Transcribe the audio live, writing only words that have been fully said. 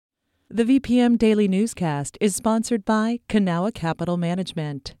The VPM Daily Newscast is sponsored by Kanawha Capital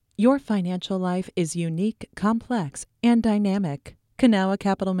Management. Your financial life is unique, complex, and dynamic. Kanawha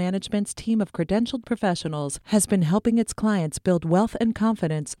Capital Management's team of credentialed professionals has been helping its clients build wealth and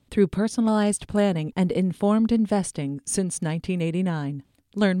confidence through personalized planning and informed investing since 1989.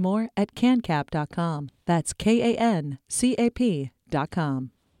 Learn more at cancap.com. That's KANCAP.com.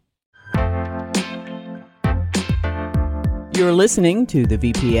 You're listening to the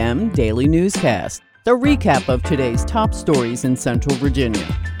VPM Daily Newscast, the recap of today's top stories in Central Virginia.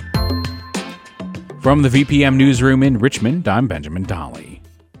 From the VPM Newsroom in Richmond, I'm Benjamin Dolly.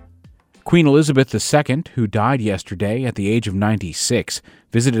 Queen Elizabeth II, who died yesterday at the age of 96,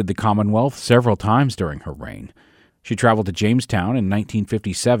 visited the Commonwealth several times during her reign. She traveled to Jamestown in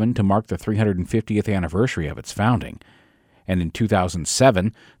 1957 to mark the 350th anniversary of its founding. And in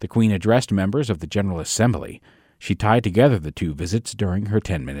 2007, the Queen addressed members of the General Assembly. She tied together the two visits during her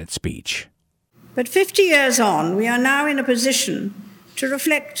 10-minute speech. But 50 years on, we are now in a position to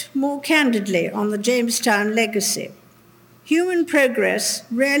reflect more candidly on the Jamestown legacy. Human progress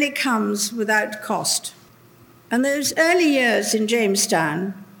rarely comes without cost. And those early years in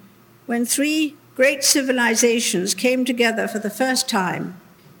Jamestown, when three great civilizations came together for the first time,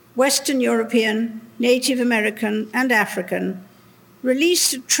 Western European, Native American, and African,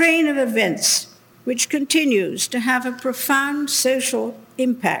 released a train of events which continues to have a profound social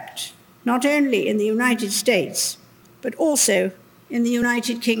impact, not only in the United States, but also in the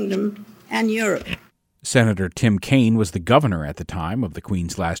United Kingdom and Europe. Senator Tim Kaine was the governor at the time of the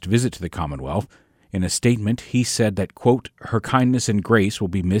Queen's last visit to the Commonwealth. In a statement, he said that, quote, her kindness and grace will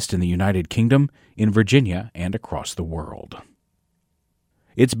be missed in the United Kingdom, in Virginia, and across the world.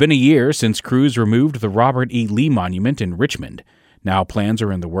 It's been a year since crews removed the Robert E. Lee Monument in Richmond. Now plans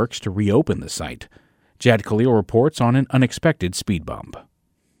are in the works to reopen the site. Jad Khalil reports on an unexpected speed bump.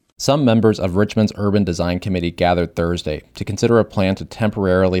 Some members of Richmond's Urban Design Committee gathered Thursday to consider a plan to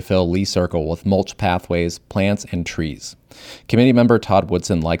temporarily fill Lee Circle with mulch pathways, plants, and trees. Committee member Todd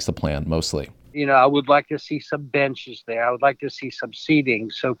Woodson likes the plan mostly. You know, I would like to see some benches there. I would like to see some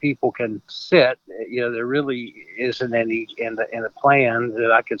seating so people can sit. You know, there really isn't any in the plan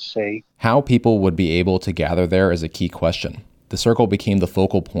that I could see. How people would be able to gather there is a key question. The circle became the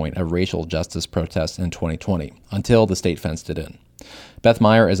focal point of racial justice protests in 2020, until the state fenced it in. Beth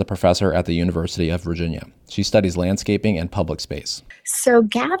Meyer is a professor at the University of Virginia. She studies landscaping and public space. So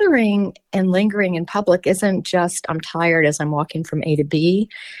gathering and lingering in public isn't just I'm tired as I'm walking from A to B.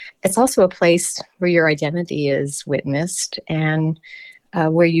 It's also a place where your identity is witnessed and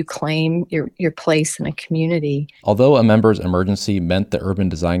where you claim your place in a community. Although a member's emergency meant the Urban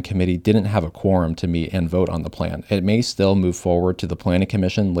Design Committee didn't have a quorum to meet and vote on the plan, it may still move forward to the Planning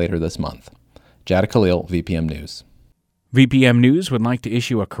Commission later this month. Jad Khalil, VPM News. VPM News would like to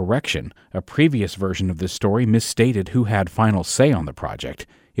issue a correction. A previous version of this story misstated who had final say on the project.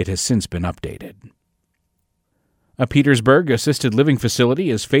 It has since been updated. A Petersburg assisted living facility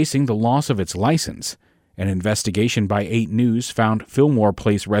is facing the loss of its license. An investigation by 8 News found Fillmore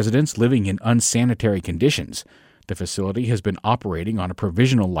Place residents living in unsanitary conditions. The facility has been operating on a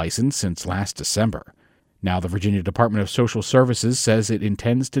provisional license since last December. Now the Virginia Department of Social Services says it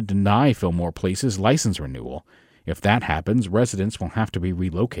intends to deny Fillmore Place's license renewal. If that happens, residents will have to be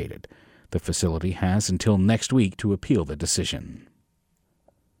relocated. The facility has until next week to appeal the decision.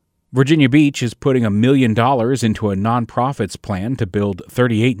 Virginia Beach is putting $1 million into a nonprofit's plan to build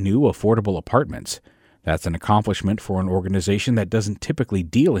 38 new affordable apartments. That's an accomplishment for an organization that doesn't typically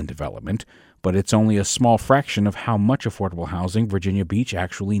deal in development, but it's only a small fraction of how much affordable housing Virginia Beach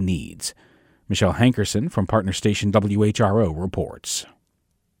actually needs. Michelle Hankerson from partner station WHRO reports.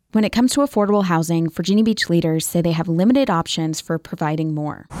 When it comes to affordable housing, Virginia Beach leaders say they have limited options for providing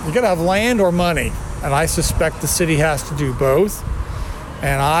more. You got to have land or money, and I suspect the city has to do both.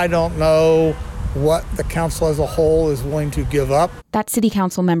 And I don't know what the council as a whole is willing to give up. That's City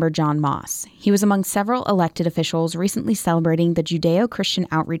Council member John Moss. He was among several elected officials recently celebrating the Judeo-Christian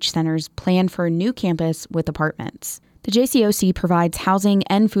Outreach Center's plan for a new campus with apartments. The JCOC provides housing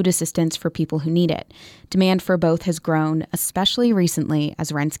and food assistance for people who need it. Demand for both has grown, especially recently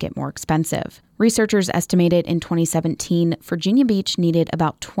as rents get more expensive. Researchers estimated in 2017, Virginia Beach needed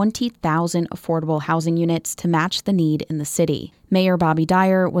about 20,000 affordable housing units to match the need in the city. Mayor Bobby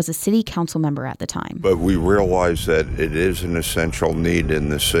Dyer was a city council member at the time. But we realize that it is an essential need in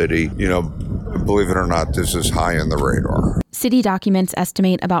the city. You know, believe it or not, this is high on the radar. City documents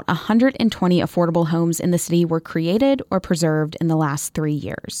estimate about 120 affordable homes in the city were created or preserved in the last 3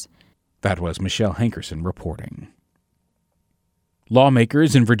 years. That was Michelle Hankerson reporting.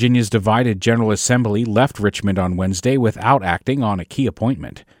 Lawmakers in Virginia's divided General Assembly left Richmond on Wednesday without acting on a key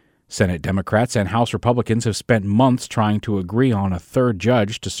appointment. Senate Democrats and House Republicans have spent months trying to agree on a third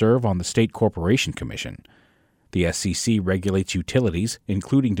judge to serve on the State Corporation Commission. The SCC regulates utilities,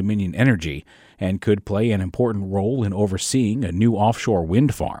 including Dominion Energy, and could play an important role in overseeing a new offshore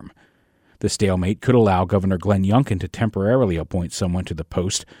wind farm. The stalemate could allow Governor Glenn Youngkin to temporarily appoint someone to the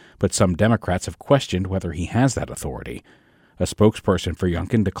post, but some Democrats have questioned whether he has that authority. A spokesperson for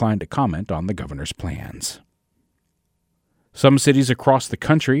Youngkin declined to comment on the governor's plans. Some cities across the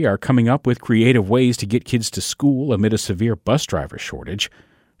country are coming up with creative ways to get kids to school amid a severe bus driver shortage.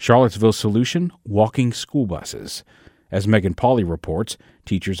 Charlottesville's solution: walking school buses. As Megan Pauley reports,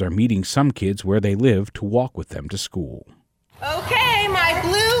 teachers are meeting some kids where they live to walk with them to school. Okay, my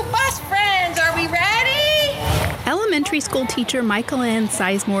blue bus friends, are we ready? Elementary school teacher Michael Ann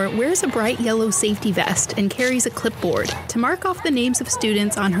Sizemore wears a bright yellow safety vest and carries a clipboard to mark off the names of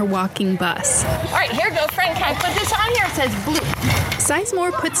students on her walking bus. All right, here goes, friend. Can I put this on here? It says blue.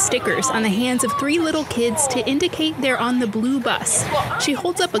 Sizemore puts stickers on the hands of 3 little kids to indicate they're on the blue bus. She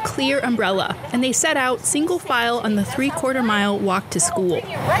holds up a clear umbrella, and they set out single file on the 3/4-mile walk to school.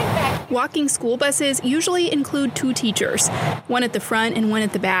 Walking school buses usually include 2 teachers, one at the front and one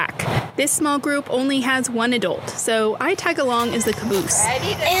at the back. This small group only has 1 adult, so I tag along as the caboose.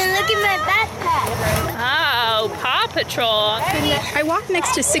 And look at my backpack. Oh, Paw Patrol. I walk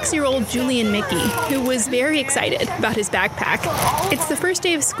next to 6-year-old Julian Mickey, who was very excited about his backpack. It's the first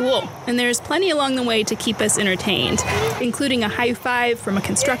day of school, and there's plenty along the way to keep us entertained, including a high five from a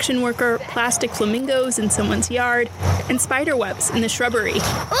construction worker, plastic flamingos in someone's yard, and spider webs in the shrubbery.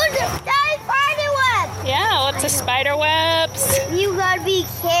 Yeah, what's a spider webs? You gotta be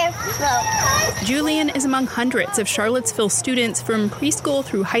careful. Julian is among hundreds of Charlottesville students from preschool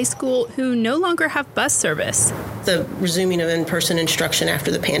through high school who no longer have bus service. The resuming of in-person instruction after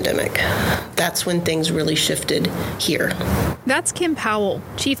the pandemic. That's when things really shifted here. That's Kim Powell,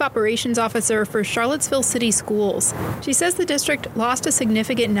 Chief Operations Officer for Charlottesville City Schools. She says the district lost a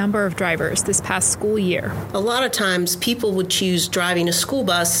significant number of drivers this past school year. A lot of times people would choose driving a school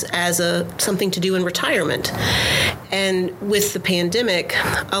bus as something to do in retirement. And with the pandemic,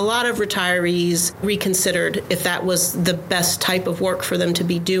 a lot of retirees reconsidered if that was the best type of work for them to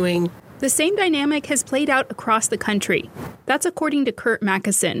be doing. The same dynamic has played out across the country. That's according to Kurt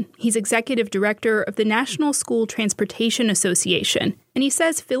Mackeson. He's executive director of the National School Transportation Association, and he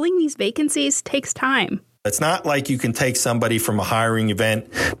says filling these vacancies takes time. It's not like you can take somebody from a hiring event,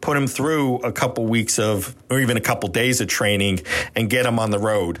 put them through a couple weeks of, or even a couple days of training, and get them on the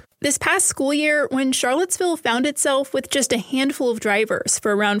road. This past school year, when Charlottesville found itself with just a handful of drivers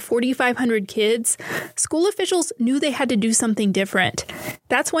for around 4,500 kids, school officials knew they had to do something different.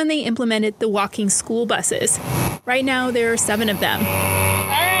 That's when they implemented the walking school buses. Right now, there are 7 of them. All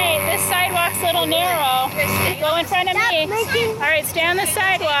right, this sidewalk's a little narrow. Go in front of me. All right, stay on the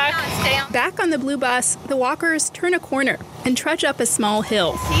sidewalk. Back on the blue bus, the walkers turn a corner and trudge up a small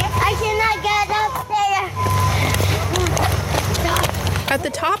hill. I cannot get up there. At the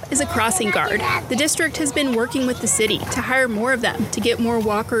top is a crossing guard. The district has been working with the city to hire more of them to get more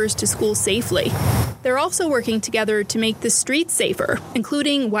walkers to school safely. They're also working together to make the streets safer,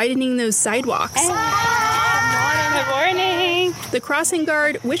 including widening those sidewalks. Good morning. The crossing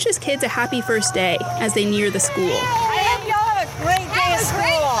guard wishes kids a happy first day as they near the school. I hope y'all have a great day of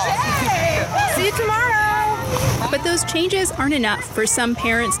school. See you tomorrow. But those changes aren't enough for some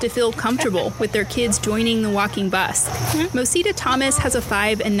parents to feel comfortable with their kids joining the walking bus. Mosita Thomas has a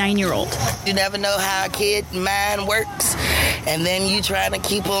 5- and 9-year-old. You never know how a kid's mind works, and then you try to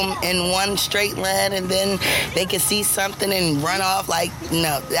keep them in one straight line, and then they can see something and run off. Like,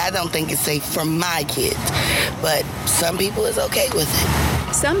 no, I don't think it's safe for my kids, but some people is okay with it.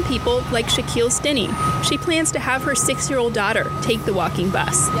 Some people, like Shaquille Stinney, she plans to have her 6-year-old daughter take the walking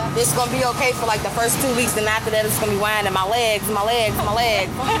bus. It's going to be okay for like the first 2 weeks, and after that it's going to be winding my legs.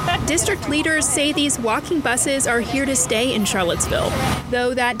 District leaders say these walking buses are here to stay in Charlottesville,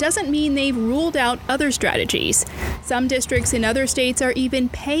 though that doesn't mean they've ruled out other strategies. Some districts in other states are even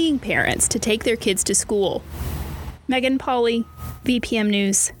paying parents to take their kids to school. Megan Pauley, VPM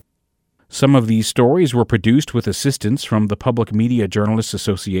News. Some of these stories were produced with assistance from the Public Media Journalists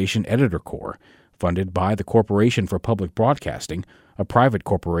Association Editor Corps, funded by the Corporation for Public Broadcasting, a private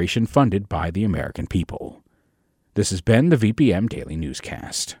corporation funded by the American people. This has been the VPM Daily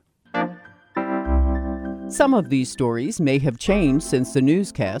Newscast. Some of these stories may have changed since the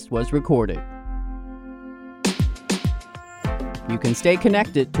newscast was recorded. You can stay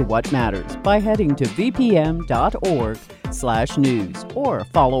connected to what matters by heading to vpm.org/news or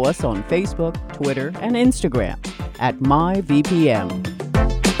follow us on Facebook, Twitter, and Instagram at MyVPM.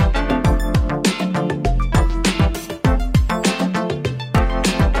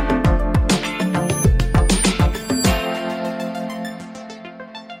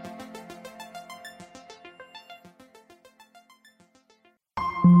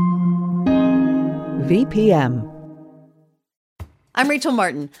 VPM. I'm Rachel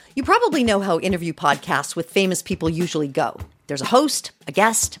Martin. You probably know how interview podcasts with famous people usually go. There's a host, a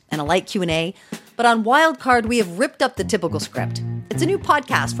guest, and a light Q&A. But on Wildcard, we have ripped up the typical script. It's a new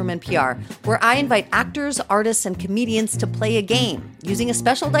podcast from NPR where I invite actors, artists, and comedians to play a game using a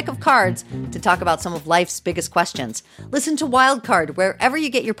special deck of cards to talk about some of life's biggest questions. Listen to Wildcard wherever you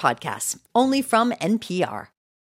get your podcasts, only from NPR.